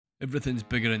Everything's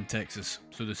bigger in Texas,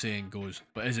 so the saying goes,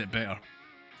 but is it better?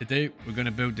 Today, we're going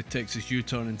to build the Texas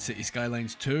U-turn in Cities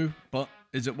Skylines 2, but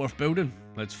is it worth building?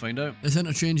 Let's find out. This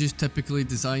interchange is typically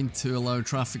designed to allow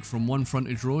traffic from one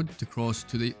frontage road to cross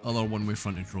to the other one-way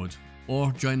frontage road,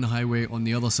 or join the highway on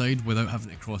the other side without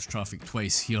having to cross traffic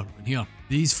twice here and here.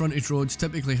 These frontage roads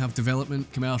typically have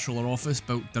development, commercial or office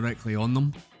built directly on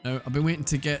them. Now, I've been waiting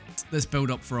to get this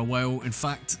build up for a while. In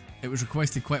fact, it was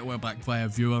requested quite a while back by a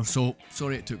viewer, so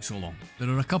sorry it took so long. There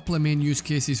are a couple of main use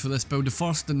cases for this build. The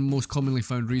first and most commonly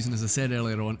found reason, as I said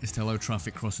earlier on, is to allow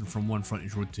traffic crossing from one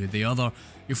frontage road to the other.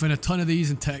 You'll find a ton of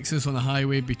these in Texas on the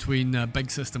highway between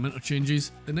big system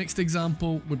interchanges. The next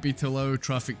example would be to allow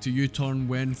traffic to U-turn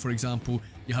when, for example,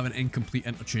 you have an incomplete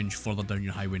interchange further down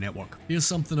your highway network. Here's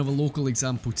something of a local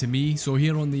example to me. So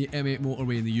here on the M8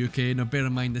 motorway in the UK, now bear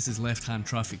in mind this is left-hand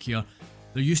traffic here.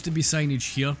 There used to be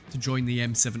signage here to join the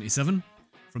M77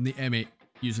 from the M8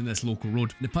 using this local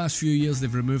road. In the past few years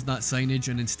they've removed that signage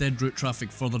and instead route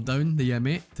traffic further down the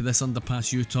M8 to this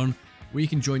underpass U-turn where you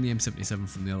can join the M77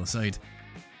 from the other side.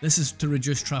 This is to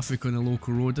reduce traffic on the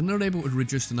local road, and they're able to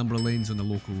reduce the number of lanes on the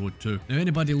local road too. Now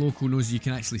anybody local knows you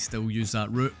can actually still use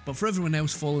that route, but for everyone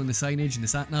else following the signage and the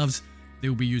sat-navs,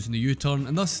 they'll be using the U-turn,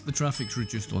 and thus the traffic's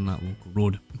reduced on that local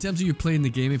road. In terms of you playing the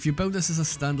game, if you build this as a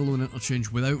standalone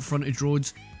interchange without frontage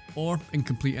roads or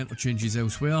incomplete interchanges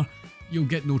elsewhere, you'll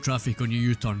get no traffic on your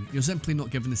U-turn. You're simply not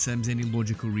giving the Sims any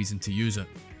logical reason to use it.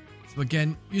 So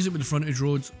again, use it with the frontage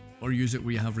roads or use it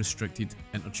where you have restricted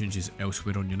interchanges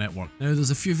elsewhere on your network. Now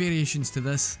there's a few variations to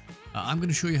this. I'm going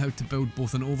to show you how to build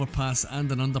both an overpass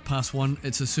and an underpass one.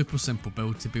 It's a super simple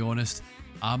build, to be honest.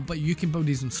 But you can build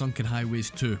these on sunken highways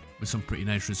too, with some pretty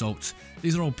nice results.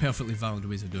 These are all perfectly valid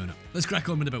ways of doing it. Let's crack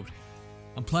on with the build.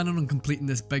 I'm planning on completing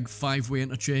this big 5-way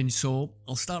interchange, so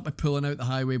I'll start by pulling out the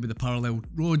highway with a parallel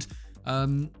road.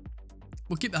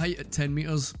 We'll keep the height at 10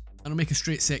 meters, and I'll make a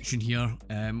straight section here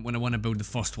when I want to build the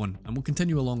first one, and we'll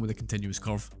continue along with a continuous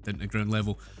curve down to ground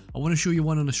level. I want to show you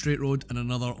one on a straight road and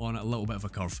another on a little bit of a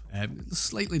curve. It's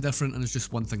slightly different, and it's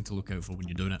just one thing to look out for when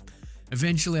you're doing it.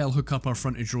 Eventually I'll hook up our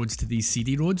frontage roads to these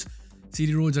CD roads.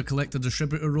 CD roads are collector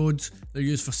distributor roads. They're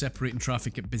used for separating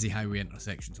traffic at busy highway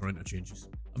intersections or interchanges.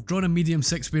 I've drawn a medium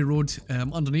 6-way road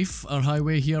underneath our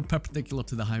highway here, perpendicular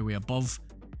to the highway above.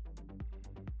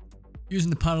 Using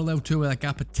the parallel tool with a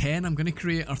gap of 10, I'm going to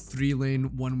create our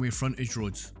 3-lane one-way frontage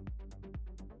roads.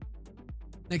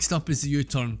 Next up is the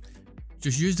U-turn.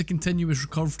 Just use the continuous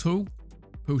curve tool,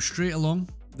 pull straight along,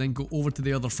 then go over to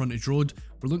the other frontage road.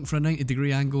 We're looking for a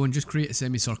 90-degree angle and just create a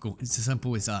semicircle. It's as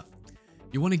simple as that.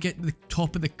 You want to get the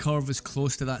top of the curve as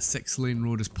close to that 6-lane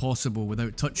road as possible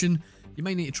without touching. You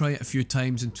might need to try it a few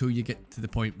times until you get to the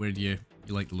point where you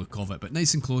like the look of it, but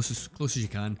nice and close as you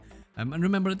can. And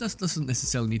remember, this doesn't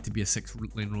necessarily need to be a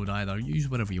 6-lane road either. Use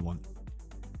whatever you want.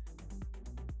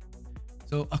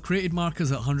 So I've created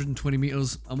markers at 120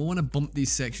 meters, and we want to bump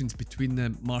these sections between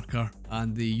the marker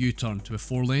and the U-turn to a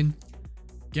 4-lane.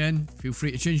 Again, feel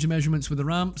free to change the measurements with the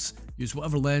ramps. Use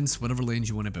whatever lengths, whatever lanes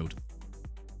you want to build.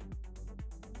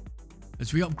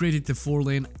 As we upgraded to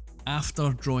 4-lane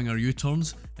after drawing our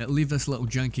U-turns, it'll leave this little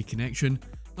janky connection.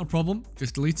 No problem,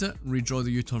 just delete it and redraw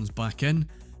the U-turns back in.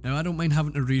 Now I don't mind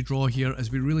having to redraw here,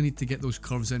 as we really need to get those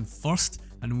curves in first,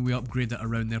 and then we upgrade it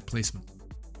around their placement.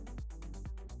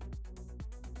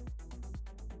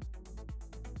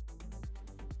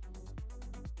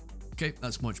 Okay,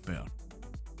 that's much better.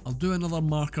 I'll do another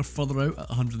marker further out at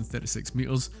 136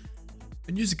 meters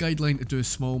and use a guideline to do a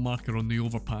small marker on the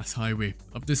overpass highway.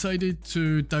 I've decided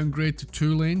to downgrade to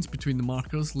 2 lanes between the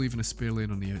markers, leaving a spare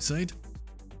lane on the outside.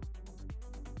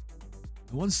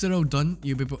 Once they're all done,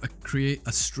 you'll be able to create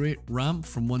a straight ramp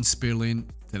from one spare lane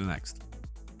to the next.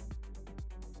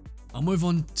 I'll move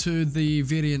on to the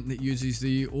variant that uses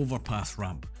the overpass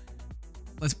ramp.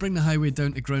 Let's bring the highway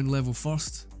down to ground level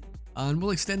first, and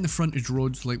we'll extend the frontage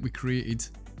roads like we created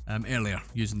earlier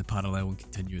using the parallel and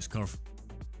continuous curve.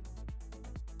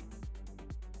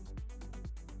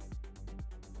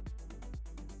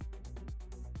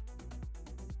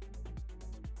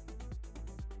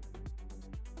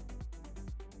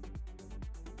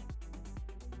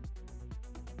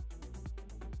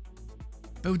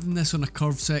 Building this on a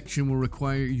curved section will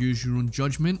require you to use your own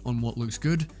judgment on what looks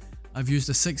good. I've used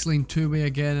a 6-lane 2-way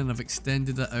again, and I've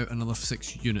extended it out another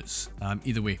 6 units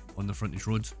either way on the frontage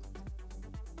roads.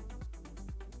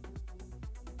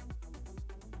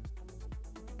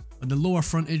 On the lower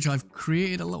frontage, I've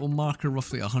created a little marker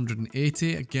roughly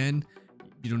 180. Again,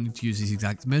 you don't need to use these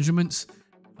exact measurements.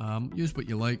 Use what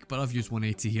you like, but I've used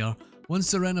 180 here.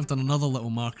 Once they're in, I've done another little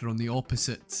marker on the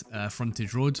opposite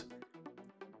frontage road.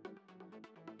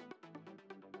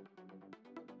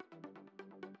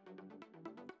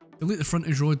 Delete the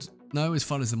frontage road now as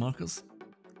far as the markers.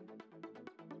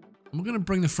 And we're going to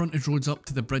bring the frontage roads up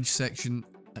to the bridge section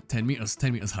at 10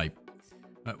 meters height.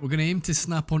 We're going to aim to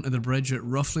snap onto the bridge at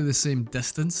roughly the same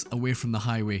distance away from the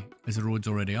highway as the roads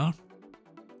already are.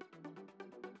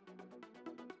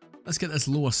 Let's get this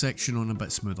lower section on a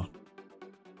bit smoother.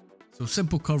 So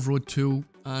simple curve road tool,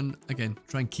 and again,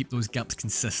 try and keep those gaps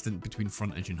consistent between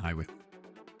frontage and highway.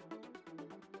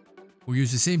 We'll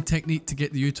use the same technique to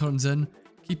get the U-turns in.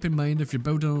 Keep in mind, if you're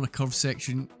building on a curved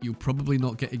section, you'll probably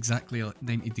not get exactly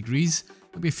 90 degrees.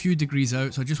 There'll be a few degrees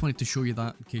out, so I just wanted to show you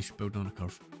that in case you're building on a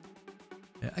curve.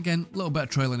 Again, a little bit of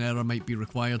trial and error might be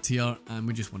required here, and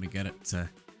we just want to get it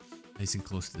nice and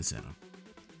close to the centre.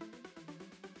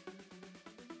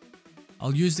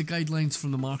 I'll use the guidelines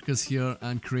from the markers here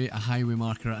and create a highway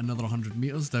marker at another 100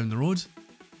 meters down the road.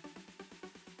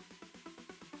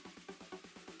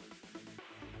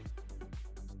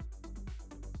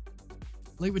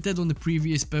 Like we did on the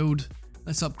previous build,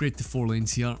 let's upgrade to 4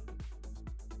 lanes here.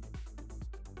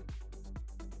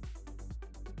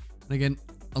 And again,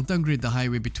 I'll downgrade the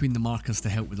highway between the markers to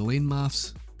help with the lane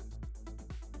maths.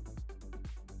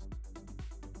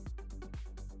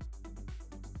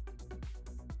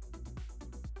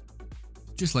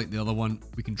 Just like the other one,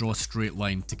 we can draw a straight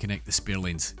line to connect the spare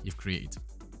lanes you've created.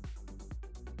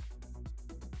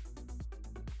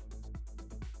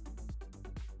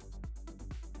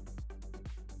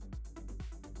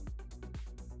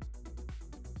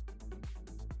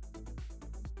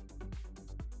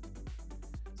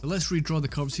 So let's redraw the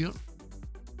curves here.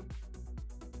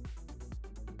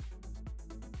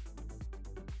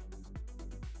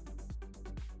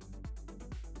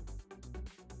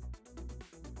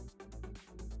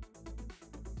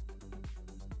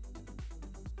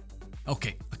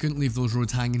 Okay, I couldn't leave those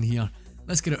roads hanging here.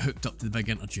 Let's get it hooked up to the big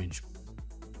interchange.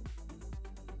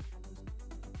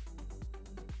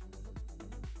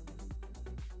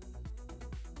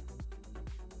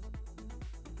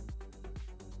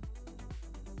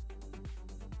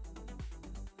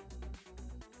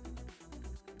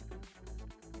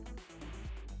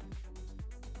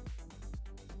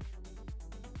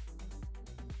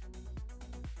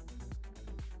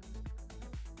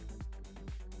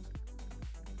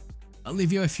 I'll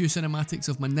leave you a few cinematics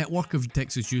of my network of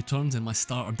Texas U-turns in my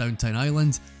starter downtown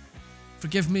island.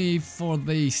 Forgive me for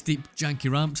the steep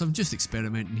janky ramps, I'm just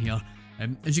experimenting here.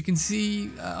 As you can see,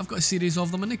 I've got a series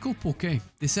of them and they cope okay.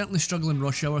 They certainly struggle in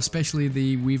rush hour, especially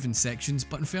the weaving sections,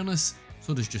 but in fairness,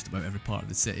 so does just about every part of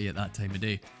the city at that time of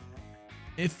day.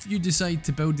 If you decide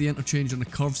to build the interchange on a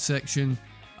curved section,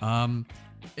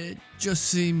 it just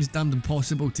seems damned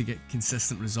impossible to get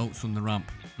consistent results on the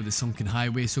ramp with the sunken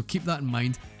highway, so keep that in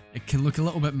mind. It can look a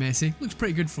little bit messy, looks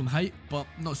pretty good from height, but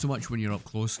not so much when you're up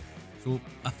close. So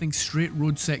I think straight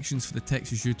road sections for the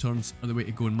Texas U-turns are the way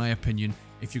to go in my opinion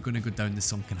if you're going to go down the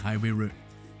sunken highway route.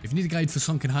 If you need a guide for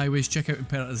sunken highways, check out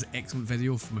Imperatur's excellent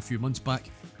video from a few months back.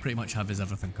 Pretty much have his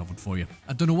everything covered for you.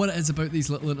 I don't know what it is about these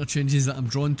little interchanges that I'm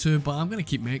drawn to, but I'm going to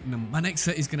keep making them. My next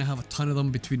city's going to have a ton of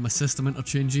them between my system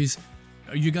interchanges.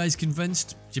 Are you guys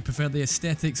convinced? Do you prefer the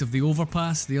aesthetics of the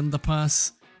overpass, the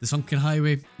underpass, the sunken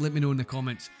highway? Let me know in the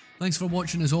comments. Thanks for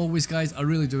watching as always guys, I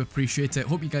really do appreciate it.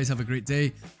 Hope you guys have a great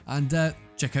day and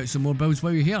check out some more builds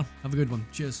while you're here. Have a good one.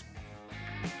 Cheers.